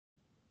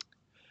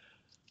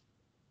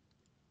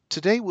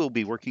Today we'll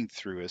be working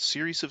through a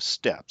series of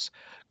steps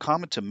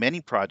common to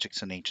many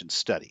projects in ancient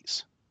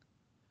studies.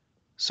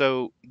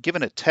 So,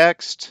 given a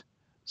text,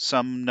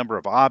 some number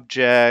of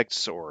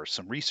objects, or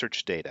some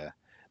research data,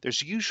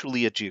 there's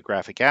usually a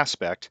geographic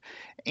aspect,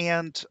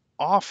 and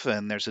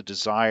often there's a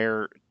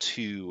desire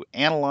to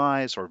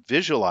analyze or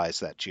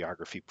visualize that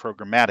geography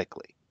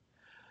programmatically.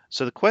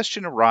 So the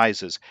question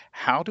arises,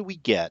 how do we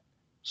get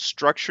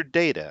structured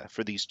data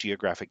for these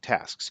geographic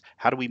tasks?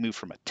 How do we move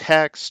from a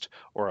text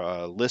or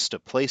a list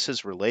of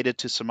places related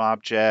to some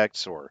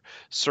objects or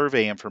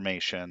survey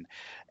information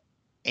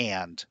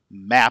and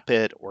map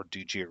it or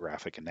do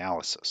geographic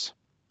analysis?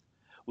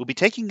 We'll be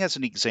taking as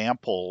an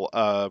example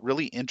a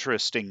really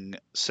interesting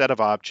set of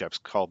objects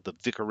called the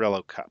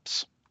Vicarello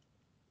cups.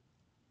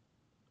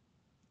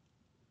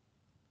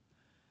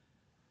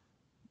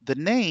 The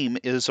name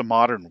is a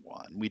modern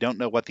one. We don't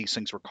know what these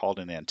things were called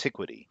in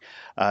antiquity.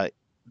 Uh,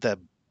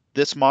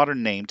 this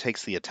modern name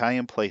takes the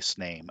Italian place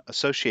name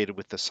associated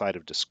with the site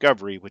of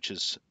discovery, which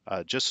is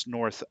just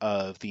north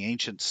of the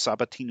ancient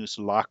Sabatinus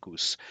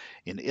Lacus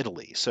in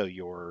Italy. So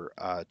you're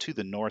to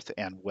the north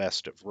and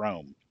west of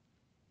Rome.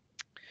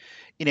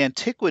 In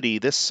antiquity,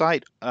 this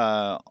site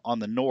on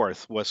the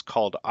north was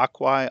called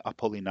Aquae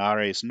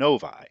Apollinares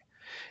Novae.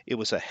 It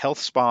was a health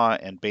spa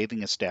and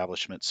bathing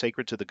establishment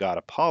sacred to the god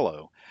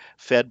Apollo,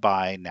 fed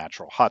by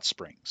natural hot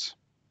springs.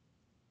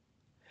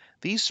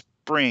 These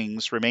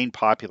springs remained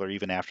popular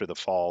even after the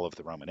fall of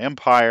the Roman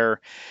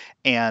Empire,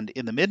 and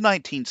in the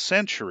mid-19th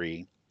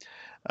century,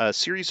 a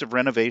series of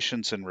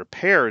renovations and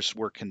repairs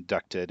were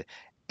conducted,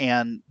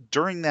 and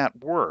during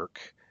that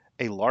work,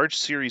 a large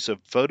series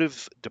of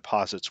votive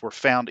deposits were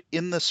found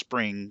in the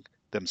spring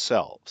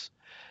themselves.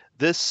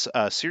 This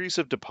series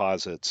of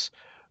deposits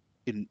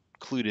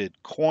included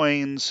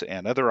coins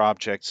and other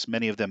objects,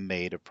 many of them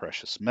made of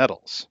precious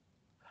metals.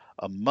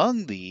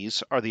 Among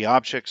these are the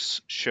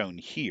objects shown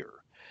here.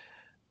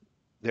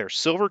 They're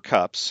silver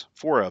cups,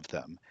 4 of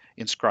them,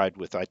 inscribed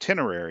with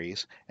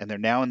itineraries, and they're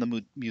now in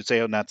the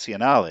Museo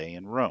Nazionale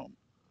in Rome.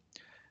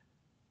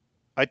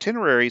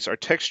 Itineraries are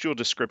textual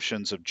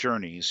descriptions of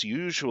journeys,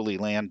 usually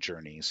land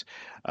journeys,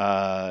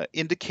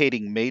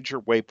 indicating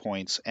major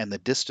waypoints and the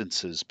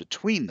distances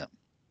between them.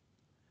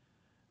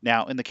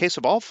 Now, in the case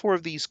of all 4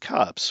 of these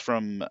cups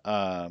from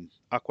Aquae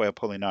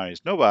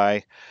Apollinares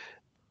Novae,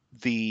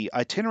 the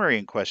itinerary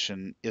in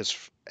question is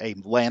a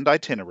land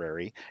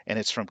itinerary, and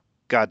it's from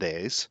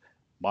Gades,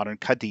 modern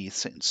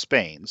Cadiz in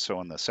Spain, so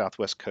on the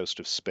southwest coast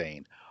of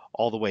Spain,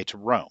 all the way to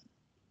Rome.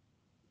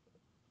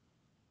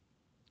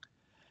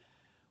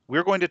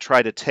 We're going to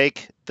try to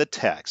take the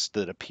text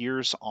that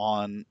appears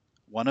on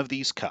one of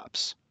these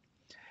cups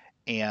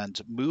and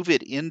move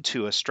it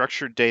into a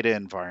structured data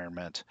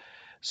environment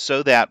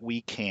so that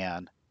we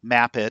can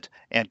map it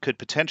and could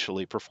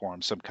potentially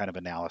perform some kind of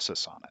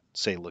analysis on it,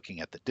 say looking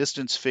at the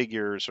distance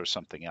figures or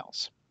something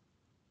else.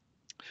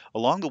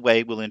 Along the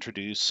way, we'll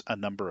introduce a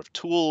number of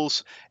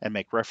tools and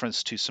make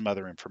reference to some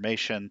other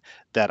information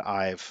that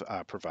I've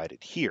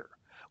provided here.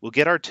 We'll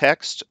get our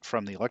text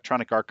from the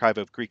Electronic Archive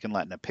of Greek and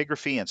Latin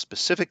Epigraphy, and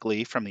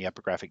specifically from the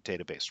epigraphic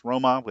database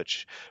Roma,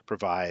 which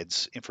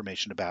provides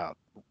information about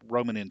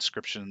Roman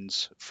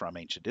inscriptions from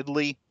ancient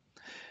Italy.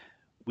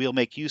 We'll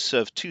make use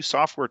of 2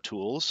 software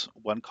tools,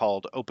 one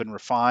called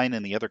OpenRefine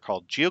and the other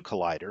called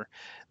GeoCollider.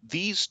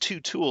 These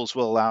 2 tools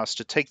will allow us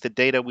to take the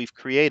data we've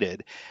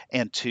created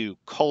and to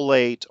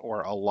collate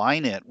or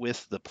align it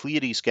with the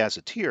Pleiades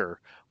Gazetteer,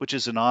 which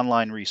is an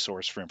online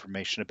resource for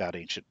information about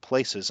ancient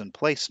places and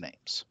place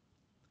names.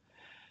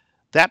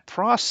 That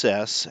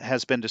process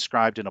has been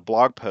described in a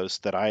blog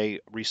post that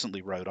I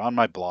recently wrote on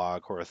my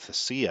blog,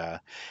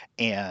 Horathesia,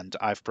 and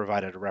I've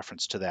provided a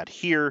reference to that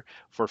here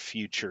for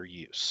future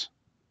use.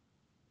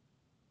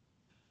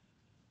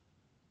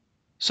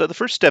 So the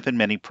first step in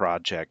many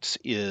projects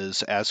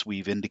is, as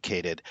we've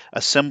indicated,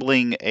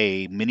 assembling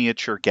a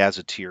miniature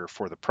gazetteer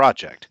for the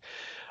project.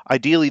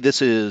 Ideally,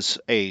 this is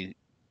a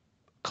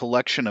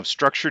collection of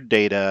structured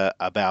data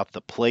about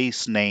the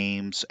place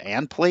names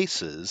and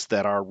places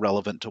that are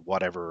relevant to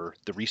whatever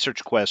the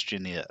research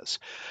question is.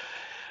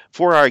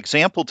 For our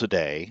example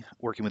today,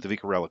 working with the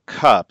Vicarello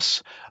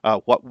cups,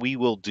 what we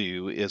will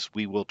do is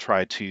we will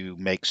try to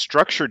make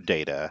structured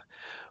data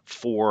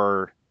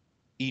for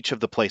each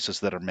of the places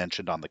that are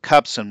mentioned on the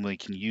cups, and we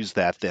can use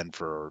that then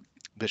for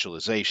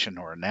visualization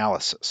or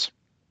analysis.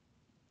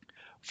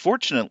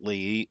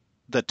 Fortunately,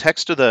 the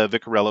text of the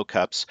Vicarello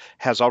cups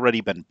has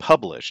already been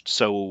published,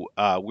 so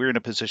we're in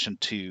a position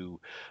to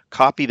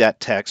copy that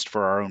text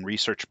for our own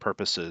research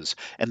purposes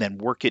and then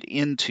work it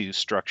into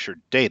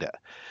structured data.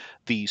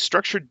 The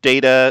structured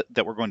data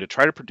that we're going to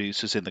try to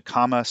produce is in the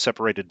comma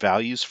separated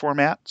values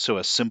format, so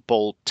a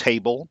simple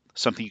table,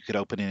 something you could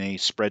open in a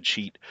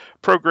spreadsheet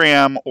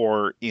program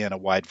or in a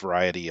wide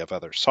variety of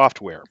other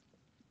software.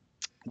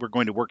 We're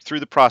going to work through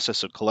the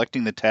process of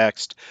collecting the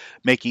text,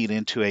 making it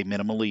into a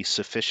minimally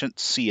sufficient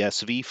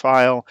CSV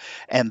file,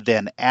 and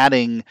then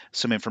adding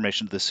some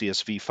information to the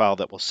CSV file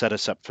that will set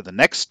us up for the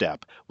next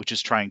step, which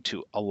is trying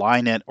to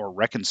align it or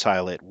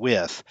reconcile it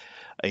with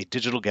a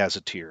digital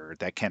gazetteer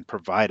that can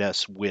provide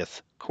us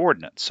with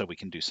coordinates so we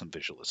can do some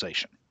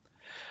visualization.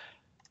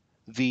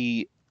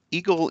 The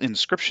Eagle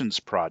Inscriptions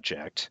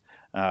project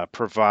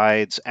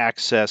provides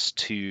access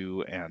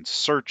to and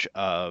search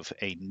of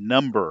a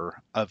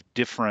number of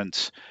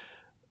different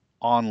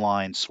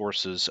online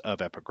sources of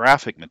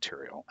epigraphic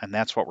material, and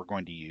that's what we're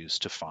going to use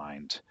to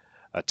find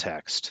a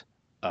text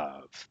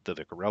of the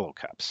Vicarello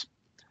cups.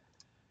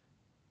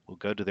 We'll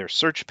go to their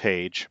search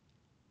page,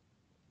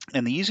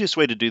 and the easiest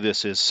way to do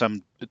this is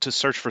to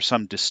search for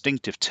some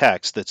distinctive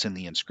text that's in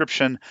the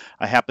inscription.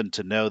 I happen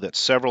to know that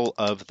several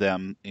of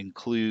them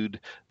include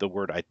the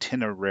word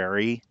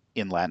itinerary,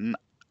 in Latin,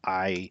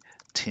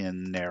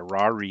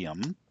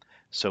 itinerarium,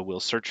 so we'll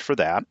search for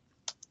that.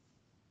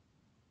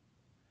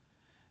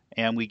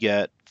 And we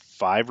get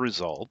 5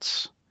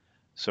 results.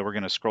 So we're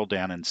going to scroll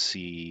down and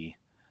see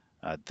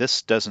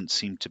this doesn't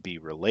seem to be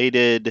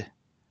related.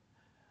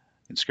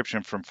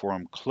 Inscription from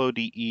Forum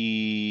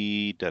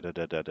Clodii,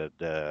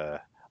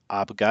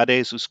 ab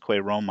Gades usque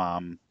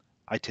Romam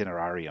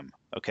itinerarium.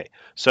 Okay,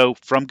 so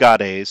from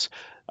Gades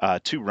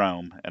to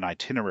Rome, an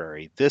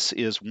itinerary. This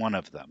is one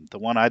of them. The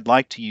one I'd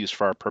like to use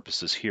for our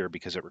purposes here,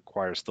 because it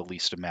requires the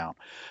least amount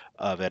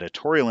of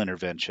editorial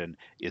intervention,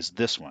 is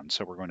this one.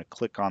 So we're going to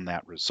click on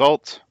that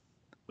result,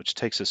 which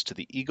takes us to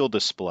the Eagle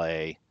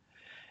display.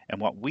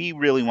 And what we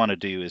really want to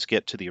do is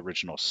get to the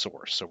original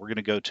source. So we're going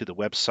to go to the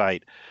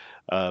website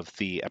of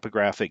the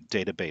epigraphic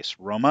database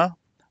Roma,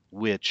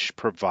 which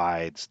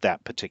provides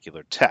that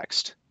particular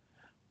text.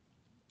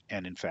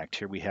 And in fact,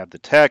 here we have the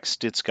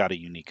text. It's got a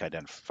unique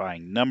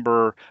identifying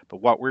number, but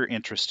what we're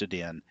interested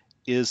in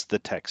is the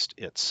text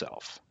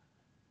itself.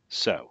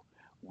 So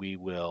we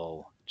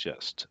will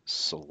just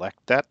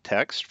select that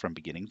text from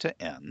beginning to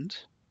end,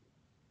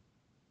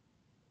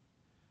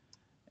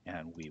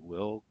 and we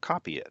will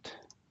copy it.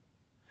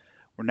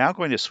 We're now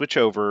going to switch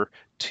over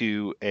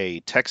to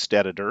a text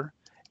editor.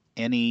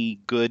 Any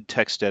good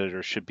text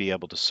editor should be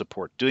able to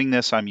support doing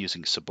this. I'm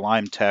using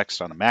Sublime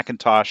Text on a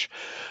Macintosh,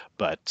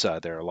 but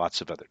there are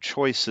lots of other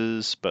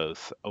choices,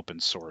 both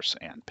open source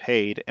and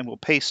paid, and we'll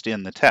paste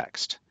in the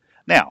text.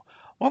 Now,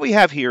 what we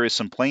have here is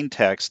some plain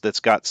text that's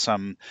got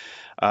some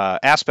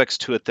aspects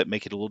to it that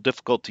make it a little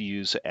difficult to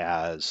use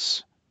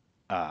as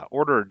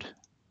ordered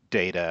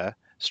data,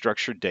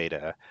 structured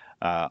data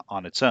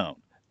on its own.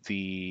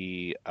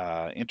 The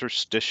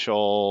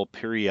interstitial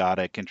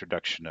periodic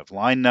introduction of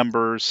line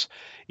numbers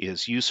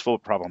is useful,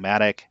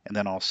 problematic, and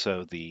then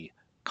also the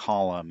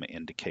column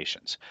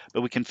indications.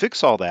 But we can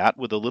fix all that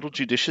with a little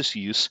judicious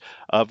use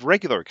of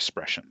regular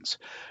expressions.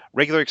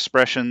 Regular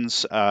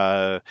expressions is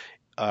a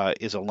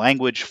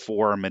language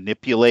for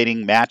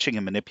manipulating, matching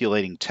and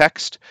manipulating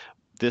text.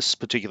 This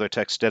particular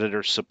text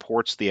editor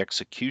supports the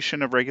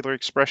execution of regular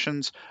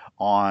expressions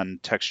on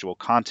textual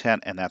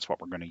content, and that's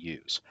what we're going to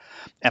use.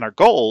 And our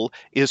goal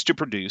is to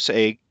produce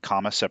a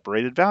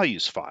comma-separated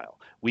values file.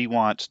 We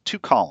want 2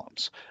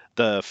 columns.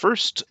 The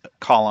first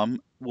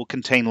column will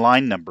contain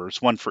line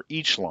numbers, 1 for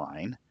each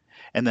line,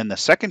 and then the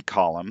second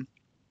column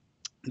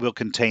will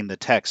contain the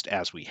text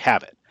as we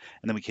have it.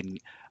 And then we can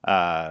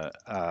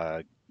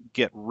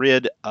get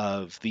rid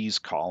of these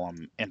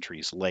column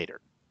entries later.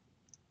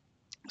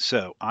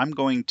 So I'm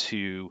going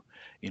to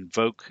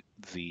invoke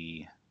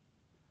the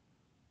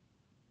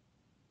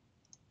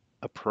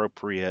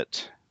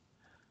appropriate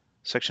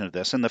section of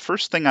this. And the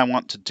first thing I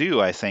want to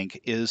do, I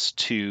think, is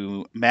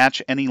to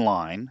match any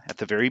line at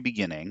the very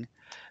beginning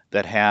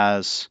that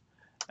has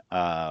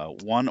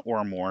 1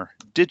 or more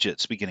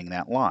digits beginning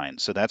that line.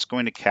 So that's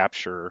going to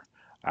capture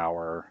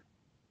our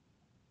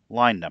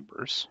line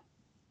numbers.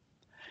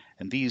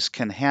 And these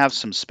can have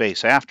some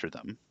space after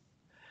them.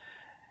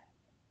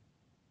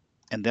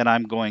 And then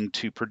I'm going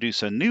to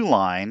produce a new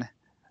line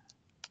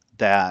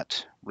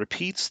that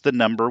repeats the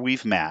number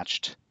we've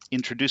matched,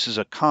 introduces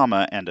a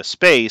comma and a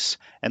space,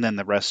 and then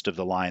the rest of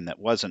the line that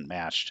wasn't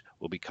matched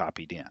will be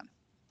copied in.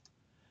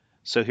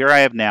 So here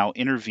I have now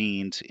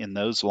intervened in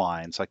those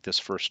lines, like this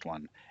first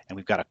one, and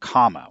we've got a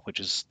comma,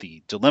 which is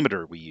the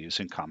delimiter we use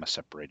in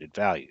comma-separated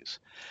values.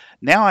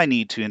 Now I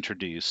need to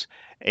introduce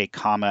a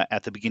comma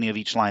at the beginning of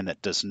each line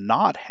that does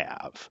not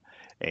have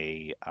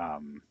a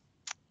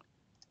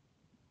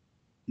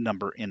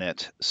number in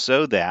it,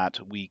 so that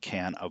we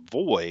can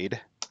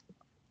avoid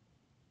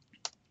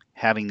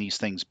having these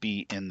things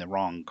be in the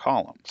wrong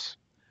columns.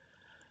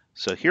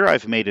 So here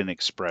I've made an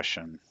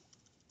expression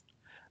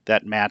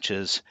that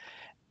matches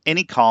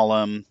any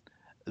column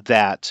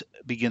that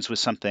begins with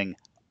something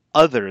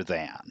other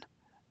than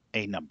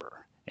a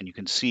number. And you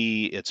can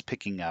see it's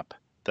picking up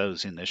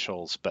those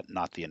initials, but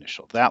not the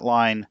initial of that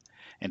line.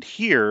 And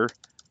here,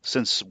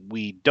 since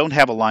we don't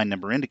have a line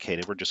number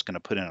indicated, we're just going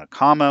to put in a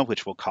comma,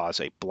 which will cause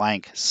a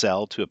blank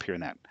cell to appear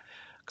in that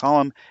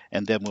column,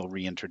 and then we'll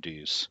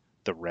reintroduce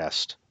the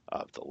rest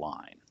of the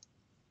line.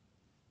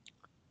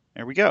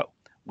 There we go.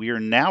 We are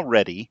now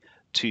ready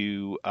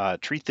to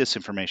treat this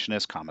information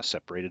as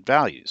comma-separated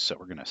values. So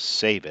we're going to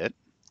save it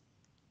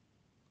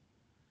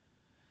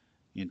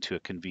into a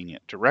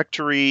convenient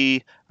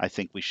directory. I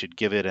think we should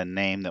give it a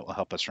name that will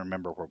help us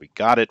remember where we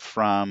got it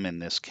from. In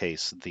this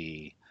case,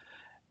 the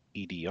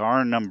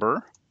EDR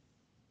number.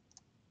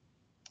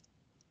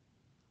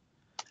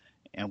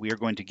 And we are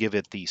going to give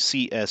it the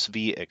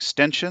CSV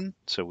extension,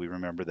 so we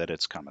remember that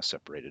it's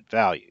comma-separated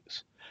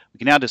values. We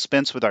can now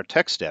dispense with our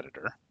text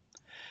editor.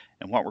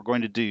 And what we're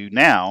going to do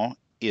now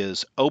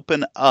is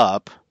open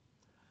up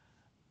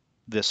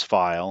this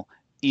file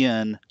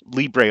in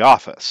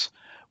LibreOffice,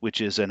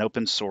 which is an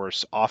open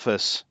source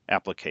Office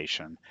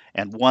application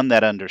and one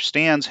that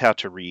understands how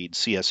to read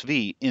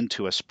CSV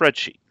into a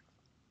spreadsheet.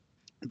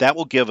 That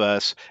will give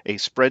us a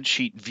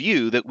spreadsheet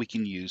view that we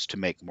can use to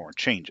make more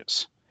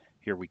changes.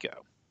 Here we go.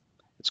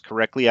 It's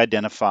correctly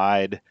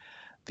identified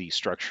the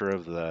structure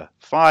of the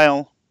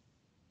file.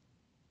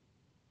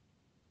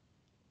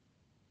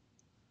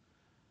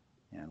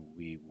 And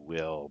we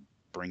will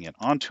bring it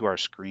onto our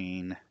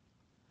screen.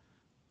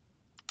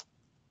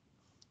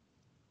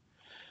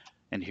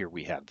 And here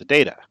we have the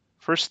data.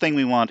 First thing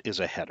we want is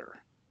a header.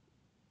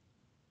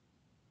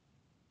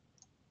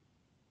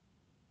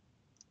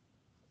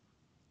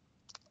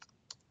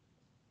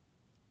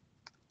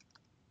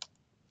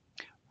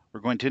 We're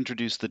going to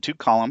introduce the two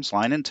columns,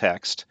 line and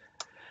text,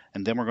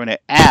 and then we're going to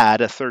add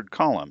a third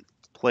column,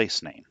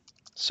 place name.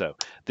 So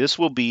this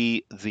will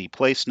be the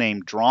place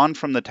name drawn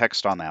from the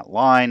text on that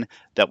line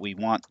that we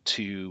want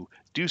to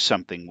do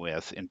something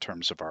with in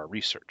terms of our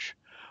research.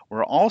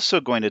 We're also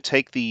going to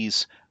take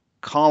these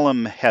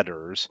column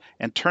headers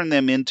and turn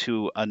them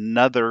into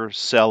another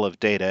cell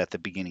of data at the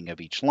beginning of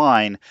each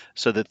line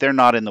so that they're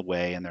not in the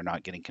way and they're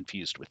not getting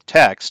confused with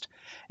text.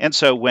 And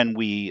so when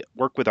we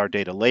work with our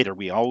data later,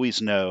 we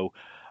always know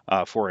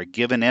for a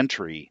given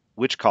entry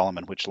which column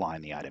and which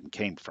line the item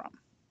came from.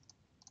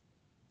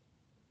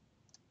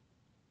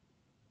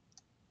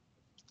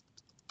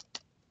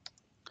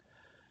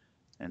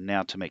 And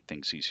now to make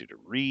things easier to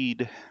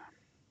read,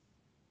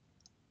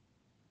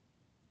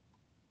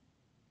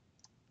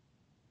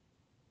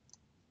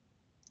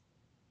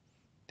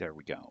 there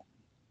we go.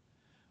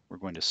 We're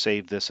going to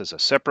save this as a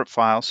separate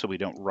file so we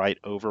don't write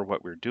over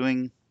what we're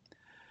doing.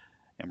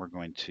 And we're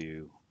going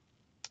to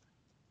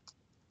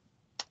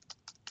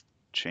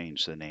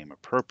change the name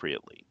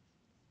appropriately.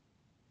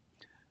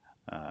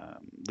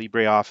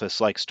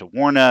 LibreOffice likes to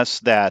warn us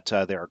that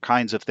there are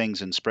kinds of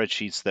things in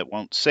spreadsheets that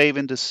won't save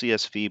into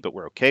CSV, but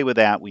we're okay with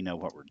that. We know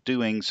what we're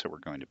doing, so we're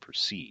going to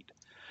proceed.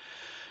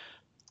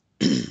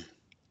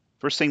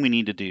 First thing we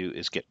need to do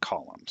is get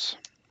columns.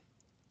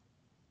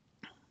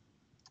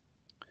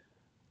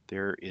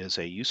 There is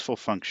a useful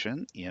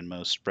function in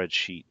most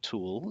spreadsheet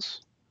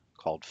tools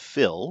called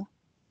fill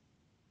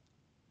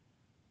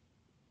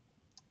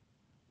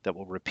that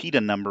will repeat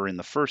a number in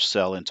the first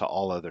cell into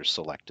all other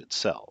selected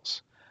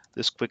cells.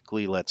 This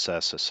quickly lets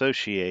us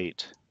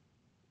associate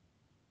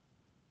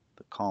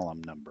the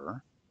column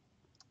number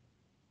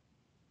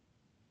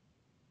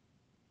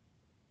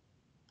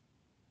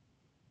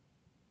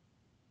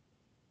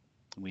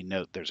we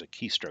note there's a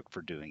keystroke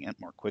for doing it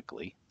more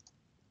quickly.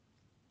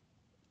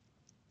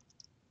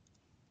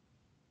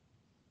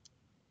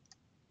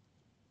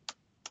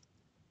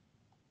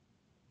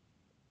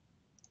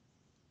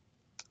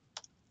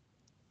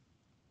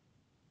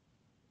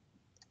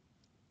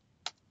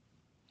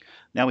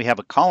 Now we have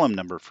a column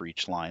number for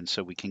each line,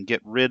 so we can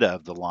get rid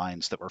of the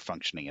lines that were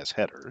functioning as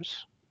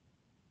headers.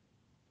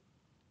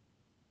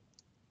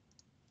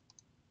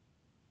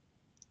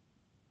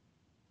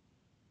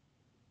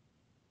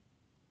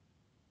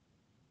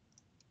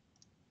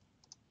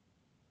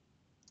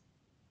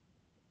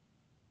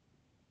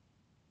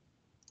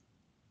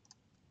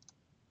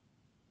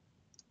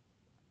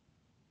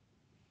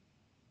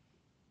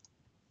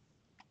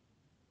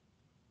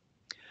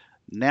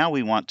 Now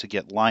we want to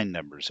get line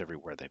numbers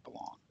everywhere they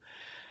belong.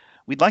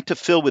 We'd like to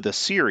fill with a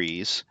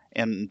series,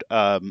 and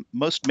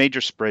most major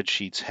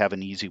spreadsheets have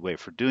an easy way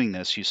for doing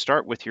this. You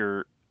start with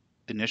your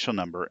initial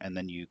number, and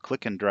then you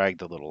click and drag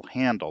the little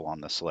handle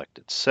on the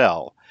selected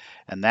cell,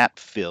 and that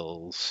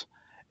fills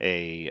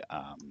a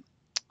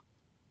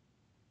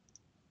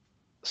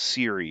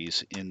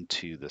series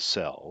into the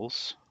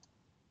cells.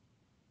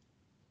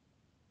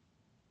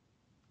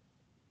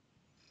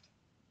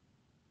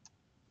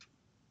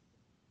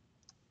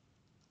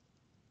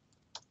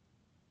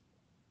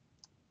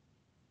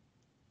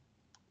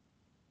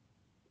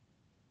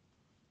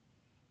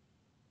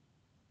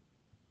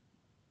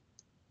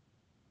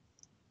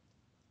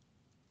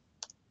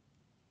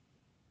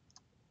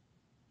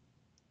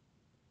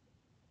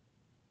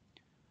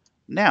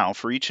 Now,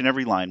 for each and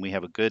every line, we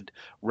have a good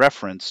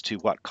reference to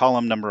what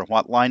column number and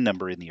what line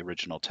number in the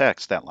original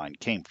text that line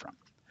came from.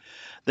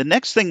 The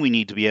next thing we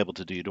need to be able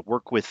to do to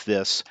work with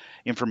this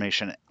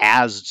information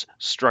as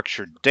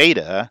structured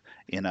data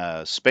in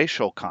a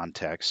spatial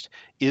context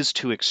is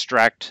to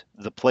extract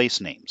the place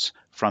names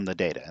from the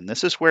data. And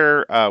this is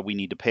where we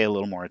need to pay a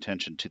little more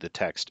attention to the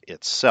text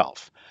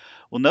itself.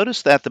 We'll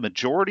notice that the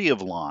majority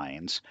of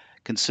lines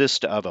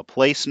consist of a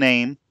place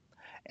name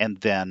and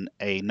then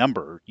a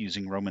number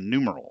using Roman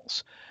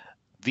numerals.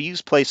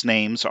 These place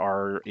names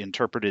are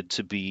interpreted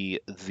to be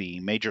the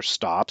major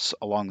stops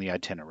along the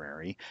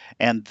itinerary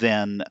and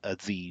then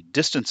the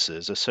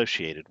distances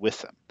associated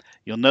with them.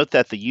 You'll note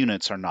that the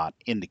units are not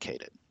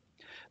indicated.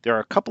 There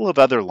are a couple of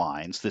other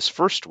lines. This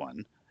first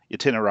one,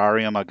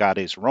 Itinerarium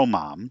Agades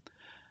Romam,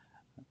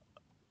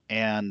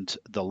 and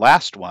the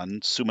last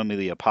one, Summa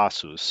Milia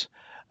Passus,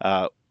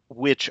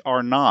 which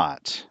are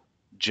not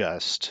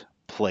just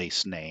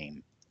place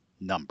name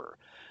number.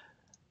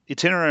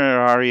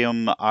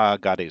 Itinerarium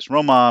Agades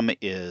Romam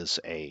is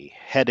a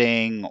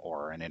heading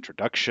or an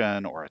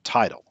introduction or a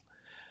title.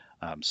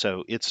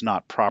 So it's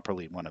not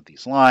properly one of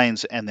these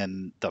lines. And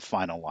then the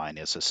final line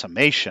is a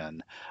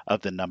summation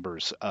of the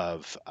numbers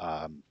of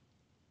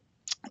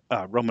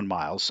Roman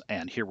miles.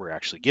 And here we're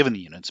actually given the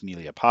units,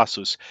 milia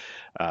passus,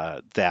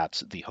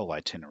 that the whole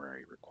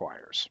itinerary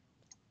requires.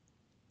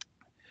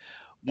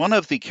 One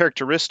of the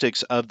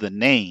characteristics of the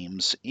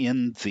names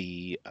in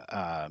the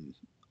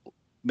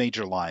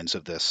major lines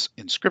of this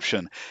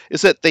inscription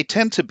is that they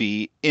tend to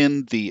be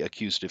in the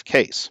accusative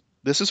case.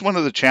 This is one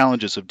of the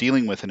challenges of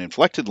dealing with an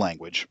inflected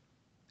language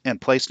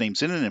and place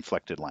names in an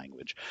inflected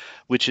language,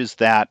 which is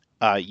that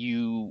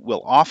you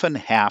will often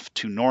have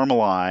to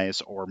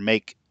normalize or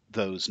make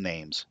those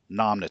names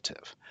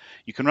nominative.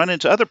 You can run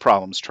into other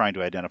problems trying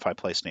to identify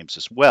place names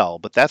as well,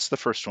 but that's the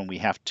first one we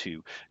have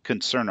to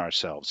concern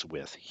ourselves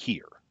with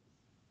here.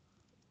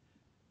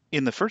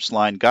 In the first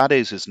line,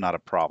 Gades is not a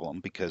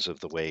problem because of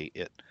the way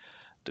it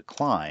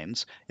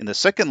declines. In the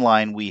second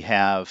line, we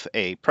have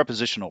a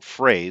prepositional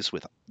phrase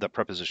with the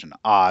preposition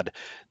ad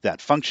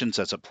that functions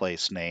as a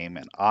place name,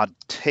 and ad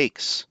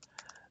takes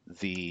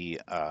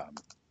the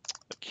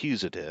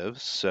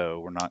accusative, so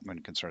we're not going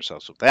to concern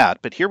ourselves with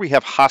that. But here we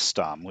have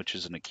hastam, which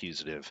is an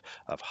accusative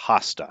of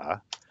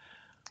hasta,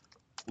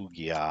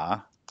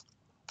 ugia,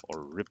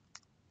 or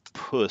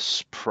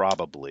ripus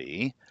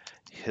probably,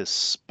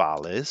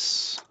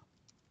 hispalis,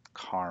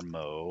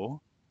 carmo,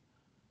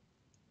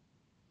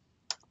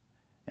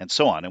 and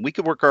so on. And we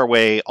could work our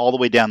way all the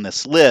way down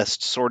this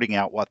list, sorting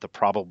out what the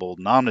probable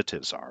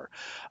nominatives are.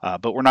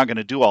 But we're not going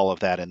to do all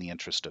of that in the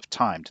interest of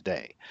time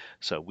today.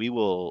 So we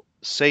will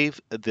save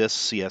this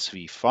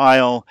CSV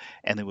file,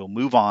 and then we'll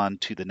move on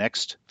to the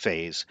next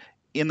phase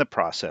in the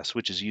process,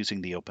 which is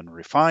using the Open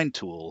Refine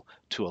tool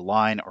to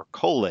align or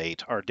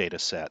collate our data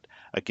set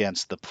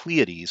against the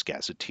Pleiades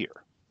gazetteer.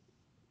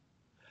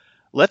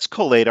 Let's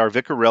collate our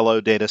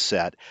Vicarello data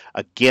set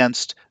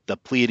against the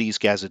Pleiades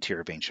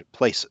gazetteer of ancient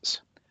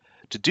places.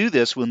 To do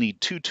this, we'll need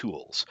two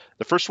tools.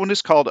 The first one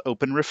is called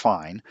Open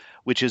Refine,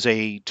 which is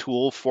a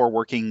tool for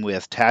working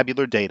with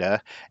tabular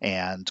data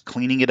and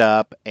cleaning it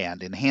up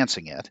and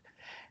enhancing it.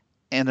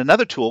 And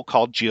another tool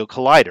called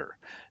GeoCollider.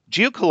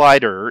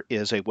 GeoCollider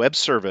is a web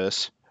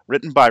service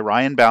written by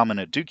Ryan Bauman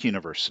at Duke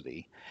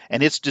University,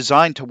 and it's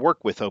designed to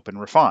work with Open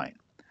Refine.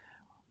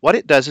 What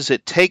it does is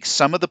it takes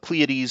some of the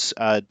Pleiades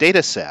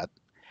data set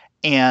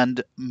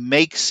and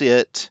makes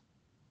it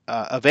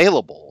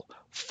available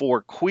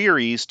for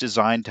queries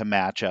designed to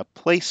match up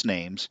place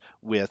names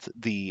with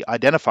the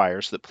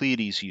identifiers that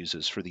Pleiades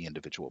uses for the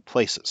individual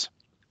places.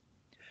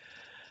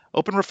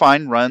 Open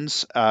Refine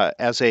runs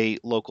as a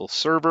local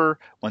server.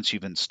 Once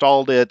you've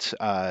installed it,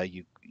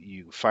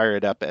 you fire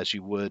it up as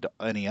you would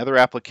any other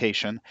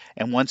application,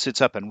 and once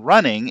it's up and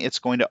running, it's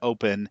going to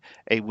open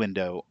a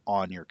window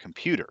on your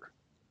computer.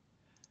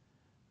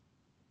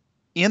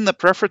 In the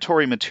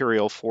prefatory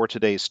material for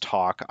today's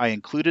talk, I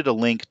included a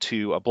link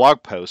to a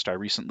blog post I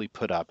recently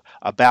put up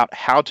about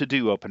how to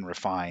do Open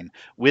Refine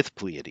with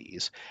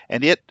Pleiades,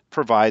 and it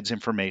provides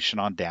information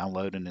on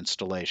download and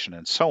installation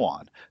and so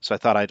on, so I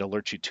thought I'd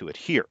alert you to it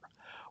here.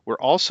 We're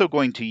also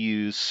going to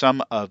use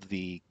some of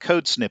the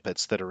code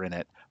snippets that are in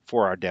it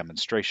for our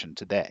demonstration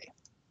today.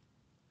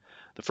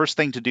 The first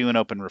thing to do in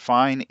Open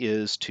Refine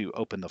is to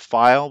open the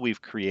file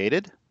we've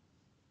created.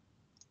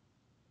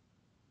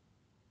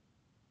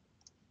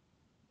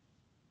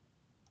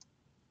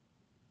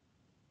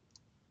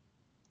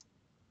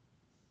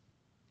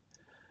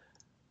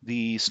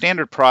 The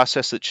standard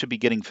process that should be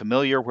getting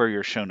familiar, where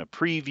you're shown a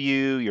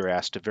preview, you're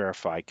asked to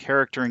verify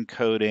character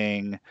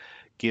encoding,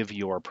 give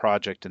your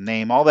project a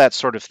name, all that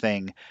sort of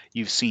thing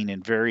you've seen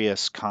in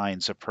various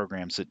kinds of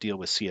programs that deal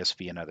with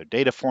CSV and other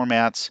data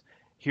formats.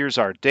 Here's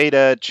our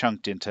data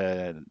chunked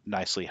into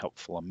nicely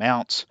helpful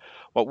amounts.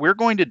 What we're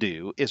going to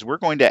do is we're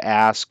going to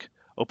ask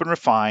Open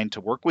Refine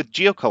to work with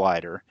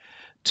GeoCollider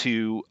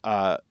to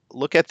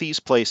look at these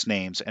place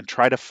names and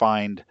try to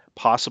find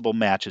possible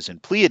matches in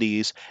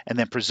Pleiades and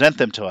then present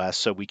them to us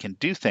so we can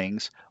do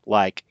things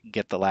like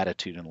get the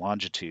latitude and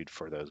longitude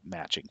for those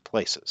matching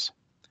places.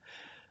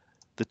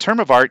 The term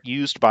of art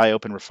used by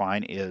Open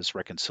Refine is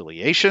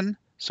reconciliation.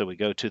 So we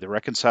go to the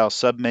Reconcile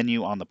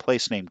submenu on the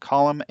place name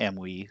column and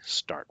we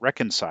start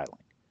reconciling.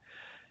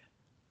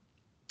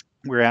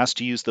 We're asked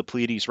to use the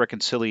Pleiades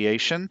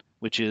reconciliation,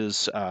 which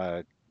is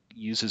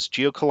uses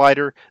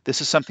GeoCollider.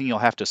 This is something you'll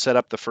have to set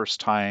up the first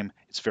time.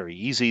 It's very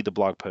easy. The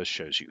blog post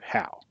shows you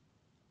how.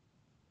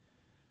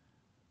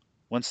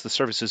 Once the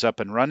service is up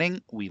and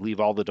running, we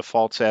leave all the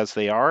defaults as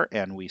they are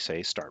and we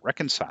say start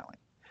reconciling.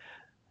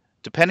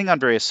 Depending on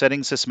various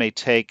settings, this may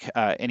take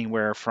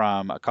anywhere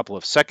from a couple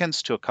of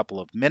seconds to a couple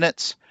of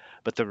minutes,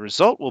 but the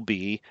result will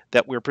be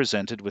that we're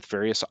presented with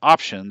various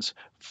options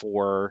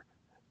for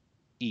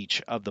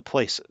each of the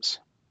places.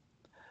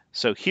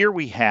 So here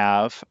we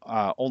have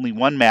only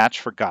one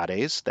match for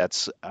Gades.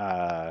 That's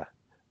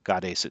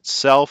Gades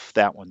itself.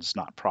 That one's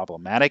not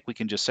problematic. We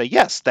can just say,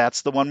 yes,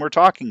 that's the one we're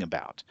talking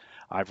about.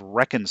 I've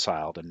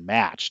reconciled and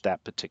matched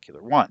that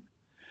particular one.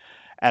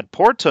 Ad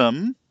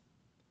portum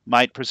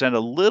might present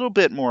a little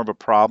bit more of a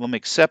problem,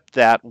 except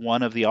that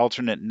one of the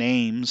alternate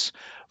names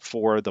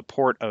for the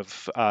port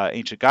of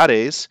ancient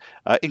Gades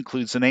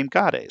includes the name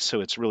Gades.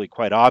 So it's really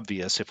quite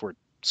obvious if we're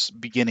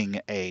beginning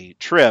a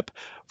trip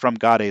from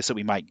Gades that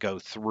we might go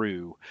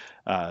through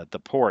the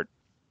port.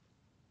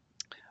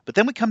 But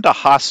then we come to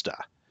Hasta.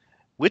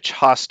 Which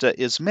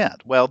Hasta is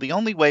meant? Well, the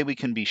only way we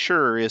can be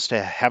sure is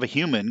to have a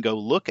human go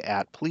look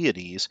at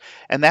Pleiades,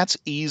 and that's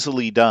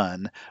easily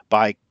done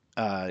by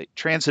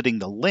transiting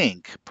the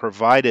link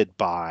provided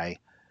by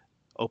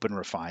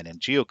OpenRefine and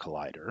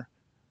GeoCollider.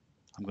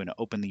 I'm going to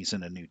open these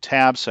in a new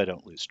tab so I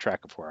don't lose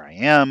track of where I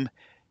am.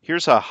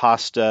 Here's a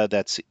Hasta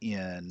that's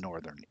in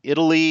northern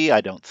Italy. I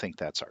don't think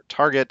that's our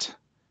target.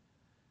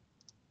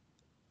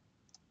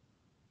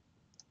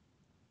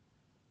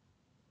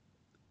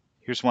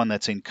 Here's one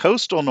that's in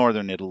coastal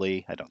northern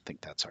Italy. I don't think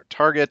that's our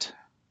target.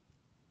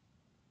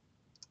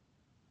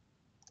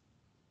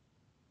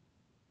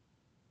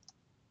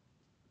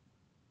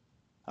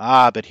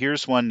 But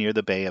here's one near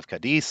the Bay of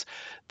Cadiz.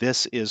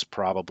 This is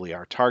probably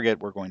our target.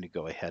 We're going to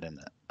go ahead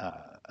and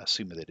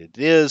assume that it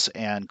is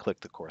and click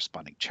the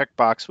corresponding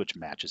checkbox, which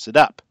matches it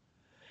up.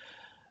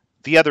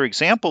 The other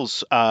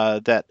examples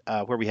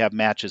where we have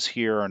matches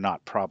here are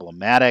not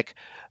problematic.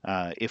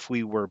 If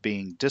we were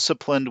being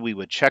disciplined, we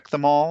would check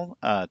them all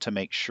to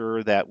make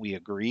sure that we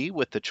agree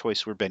with the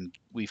choice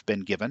we've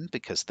been given,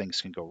 because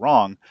things can go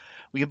wrong.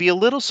 We can be a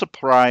little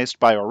surprised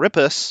by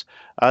Orippus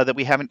that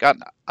we haven't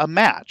gotten a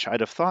match. I'd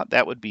have thought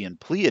that would be in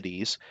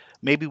Pleiades.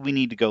 Maybe we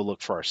need to go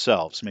look for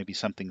ourselves. Maybe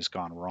something's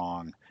gone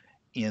wrong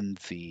in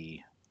the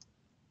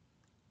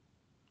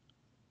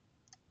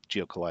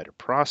GeoCollider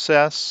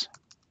process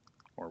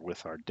or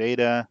with our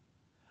data.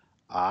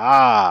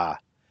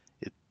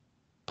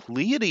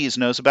 Pleiades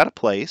knows about a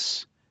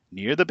place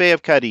near the Bay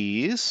of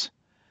Cadiz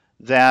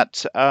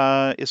that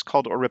is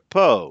called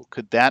Oripo.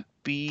 Could that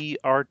be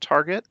our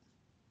target?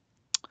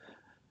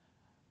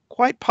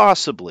 Quite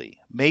possibly.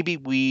 Maybe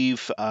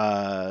we've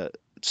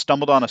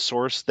stumbled on a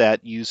source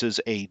that uses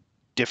a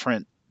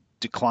different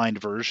declined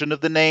version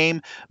of the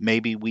name.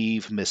 Maybe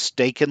we've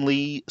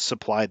mistakenly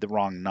supplied the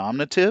wrong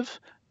nominative,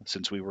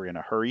 since we were in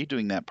a hurry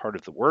doing that part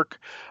of the work.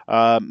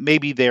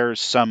 Maybe there's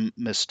some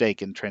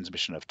mistake in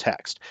transmission of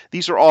text.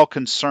 These are all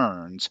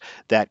concerns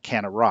that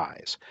can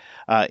arise.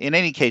 In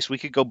any case, we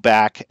could go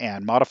back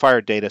and modify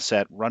our data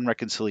set, run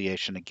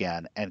reconciliation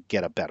again, and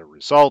get a better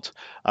result.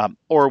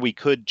 Or we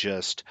could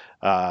just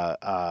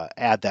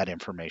add that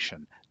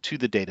information to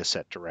the data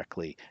set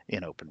directly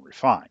in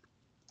OpenRefine.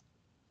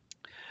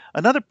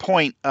 Another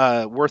point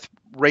worth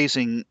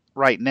raising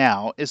right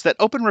now is that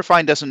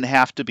OpenRefine doesn't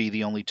have to be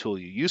the only tool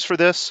you use for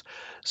this.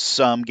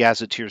 Some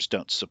gazetteers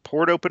don't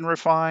support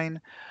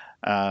OpenRefine.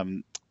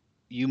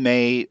 You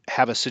may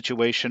have a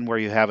situation where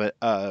you have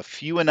a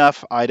few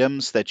enough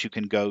items that you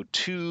can go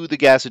to the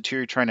gazetteer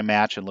you're trying to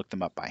match and look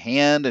them up by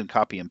hand and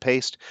copy and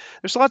paste.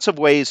 There's lots of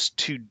ways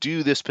to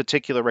do this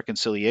particular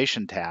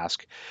reconciliation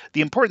task. The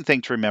important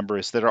thing to remember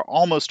is that there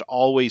almost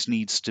always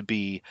needs to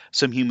be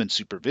some human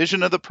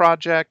supervision of the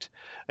project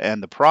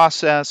and the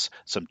process,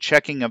 some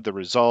checking of the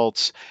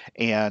results,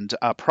 and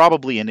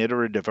probably an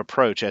iterative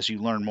approach as you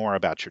learn more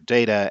about your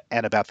data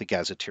and about the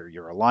gazetteer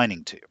you're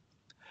aligning to.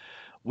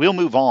 We'll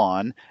move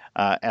on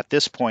at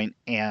this point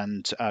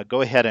and go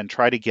ahead and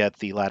try to get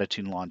the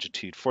latitude and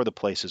longitude for the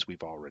places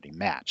we've already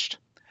matched.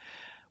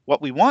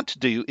 What we want to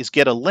do is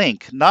get a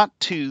link not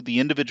to the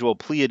individual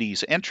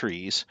Pleiades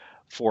entries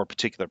for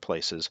particular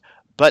places,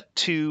 but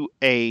to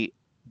a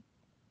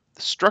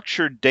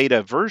structured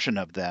data version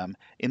of them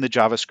in the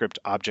JavaScript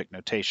object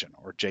notation,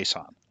 or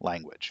JSON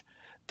language.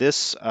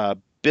 This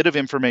bit of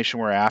information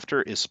we're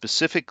after is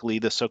specifically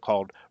the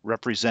so-called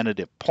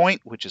representative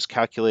point, which is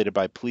calculated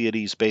by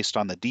Pleiades based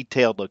on the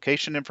detailed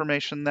location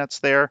information that's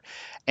there.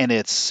 And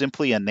it's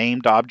simply a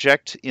named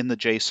object in the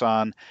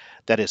JSON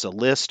that is a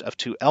list of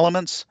two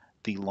elements,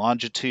 the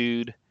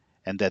longitude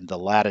and then the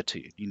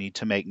latitude. You need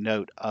to make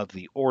note of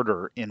the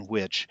order in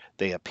which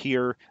they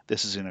appear.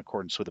 This is in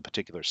accordance with a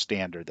particular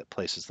standard that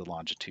places the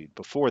longitude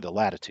before the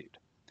latitude.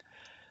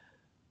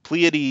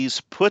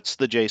 Pleiades puts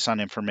the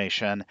JSON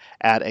information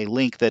at a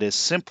link that is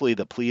simply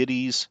the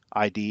Pleiades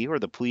ID or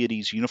the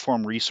Pleiades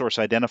Uniform Resource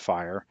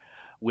Identifier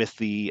with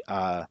the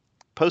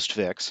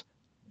postfix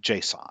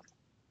JSON.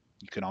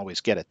 You can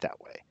always get it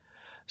that way.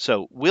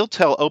 So we'll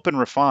tell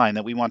OpenRefine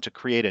that we want to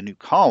create a new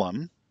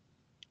column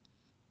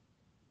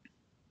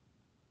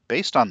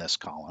based on this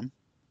column.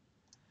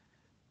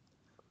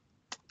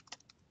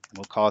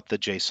 We'll call it the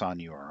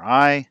JSON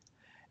URI.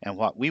 And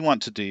what we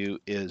want to do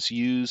is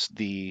use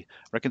the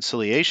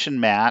reconciliation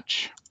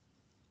match.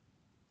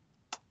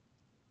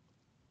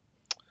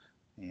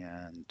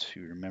 And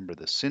to remember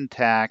the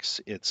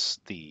syntax, it's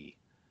the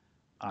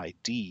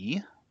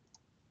ID.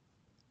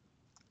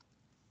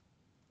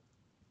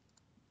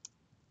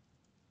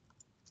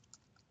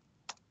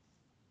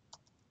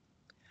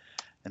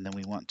 And then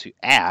we want to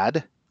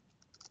add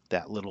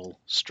that little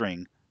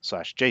string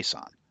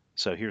 /JSON.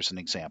 So here's an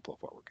example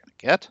of what we're going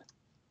to get.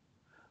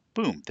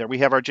 Boom, there we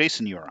have our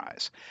JSON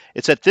URIs.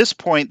 It's at this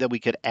point that we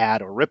could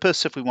add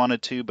Orippus if we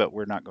wanted to, but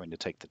we're not going to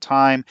take the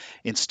time.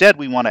 Instead,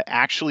 we want to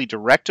actually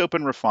direct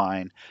Open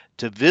Refine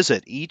to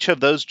visit each of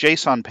those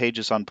JSON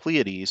pages on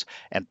Pleiades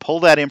and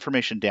pull that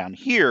information down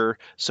here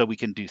so we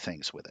can do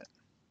things with it.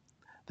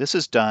 This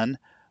is done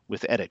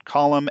with edit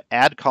column,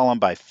 add column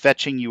by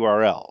fetching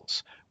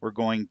URLs. We're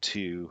going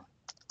to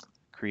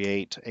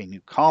create a new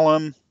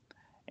column,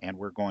 and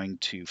we're going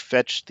to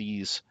fetch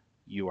these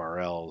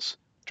URLs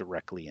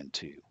directly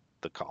into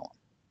the column.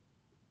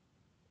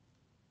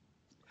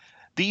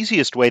 The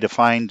easiest way to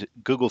find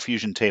Google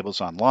Fusion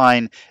tables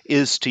online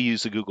is to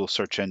use the Google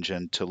search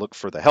engine to look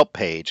for the help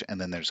page, and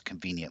then there's a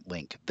convenient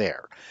link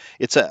there.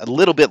 It's a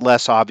little bit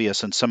less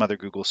obvious than some other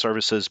Google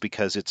services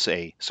because it's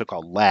a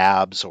so-called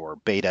labs or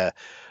beta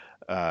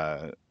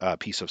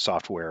piece of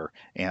software,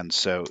 and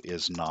so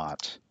is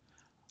not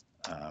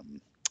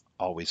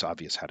always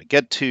obvious how to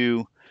get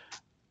to.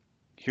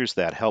 Here's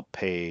that help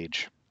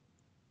page.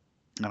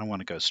 And I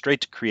want to go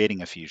straight to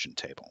creating a Fusion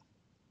table.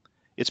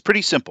 It's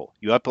pretty simple.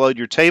 You upload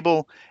your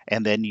table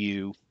and then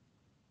you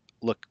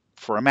look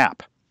for a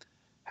map.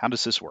 How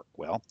does this work?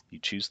 Well, you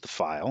choose the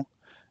file.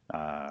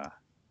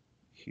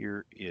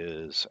 Here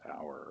is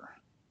our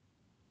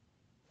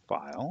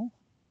file.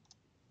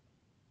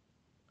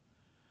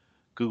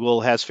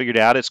 Google has figured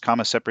out its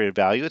comma separated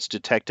value. It's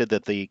detected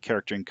that the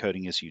character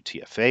encoding is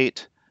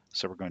UTF-8.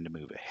 So we're going to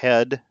move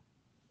ahead.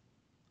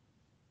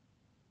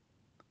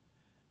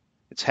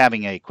 It's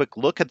having a quick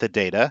look at the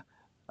data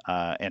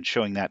and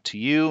showing that to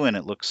you, and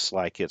it looks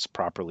like it's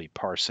properly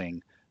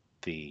parsing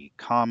the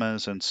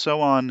commas and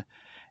so on.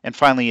 And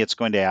finally, it's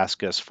going to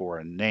ask us for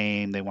a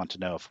name. They want to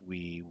know if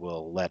we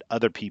will let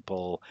other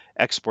people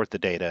export the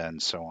data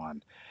and so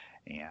on.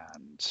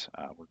 And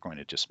we're going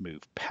to just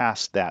move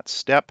past that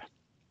step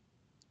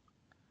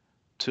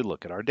to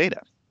look at our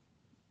data.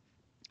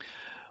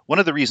 One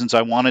of the reasons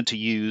I wanted to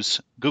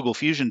use Google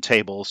Fusion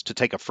tables to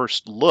take a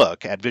first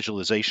look at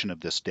visualization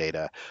of this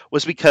data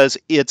was because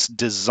it's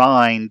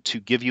designed to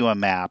give you a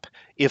map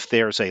if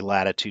there's a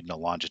latitude and a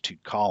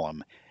longitude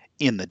column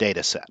in the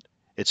data set.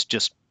 It's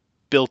just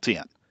built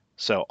in.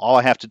 So all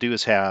I have to do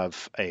is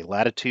have a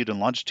latitude and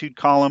longitude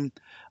column.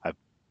 I've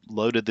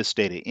loaded this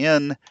data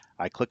in.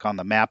 I click on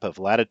the Map of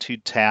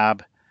Latitude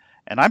tab,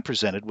 and I'm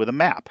presented with a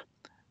map.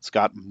 It's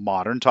got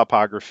modern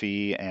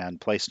topography and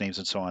place names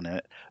and so on in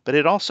it, but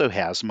it also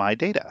has my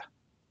data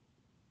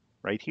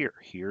right here.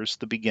 Here's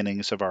the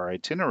beginnings of our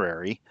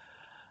itinerary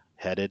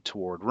headed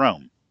toward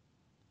Rome.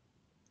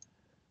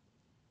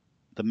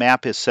 The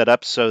map is set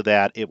up so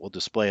that it will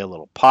display a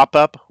little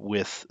pop-up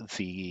with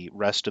the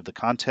rest of the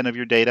content of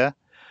your data.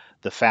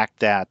 The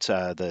fact that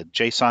the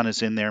JSON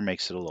is in there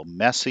makes it a little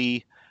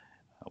messy.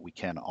 We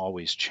can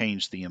always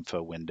change the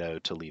info window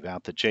to leave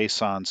out the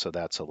JSON, so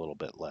that's a little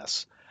bit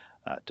less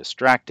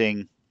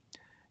distracting.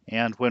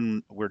 And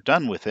when we're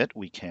done with it,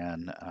 we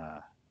can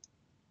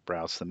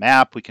browse the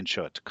map, we can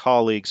show it to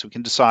colleagues, we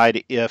can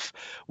decide if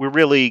we're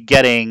really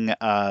getting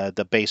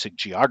the basic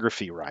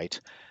geography right.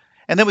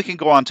 And then we can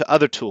go on to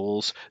other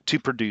tools to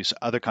produce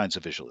other kinds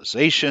of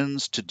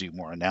visualizations, to do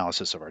more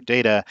analysis of our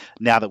data,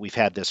 now that we've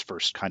had this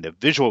first kind of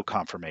visual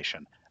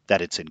confirmation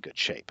that it's in good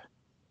shape.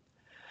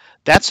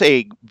 That's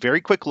a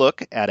very quick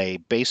look at a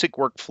basic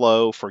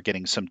workflow for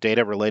getting some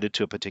data related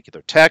to a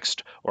particular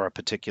text or a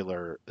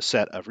particular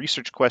set of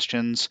research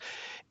questions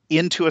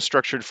into a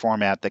structured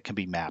format that can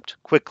be mapped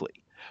quickly.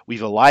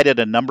 We've elided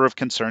a number of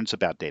concerns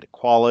about data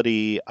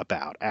quality,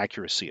 about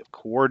accuracy of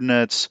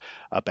coordinates,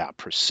 about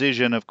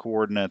precision of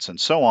coordinates, and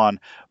so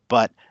on,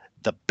 but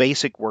the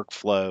basic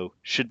workflow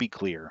should be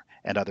clear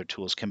and other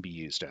tools can be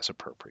used as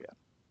appropriate.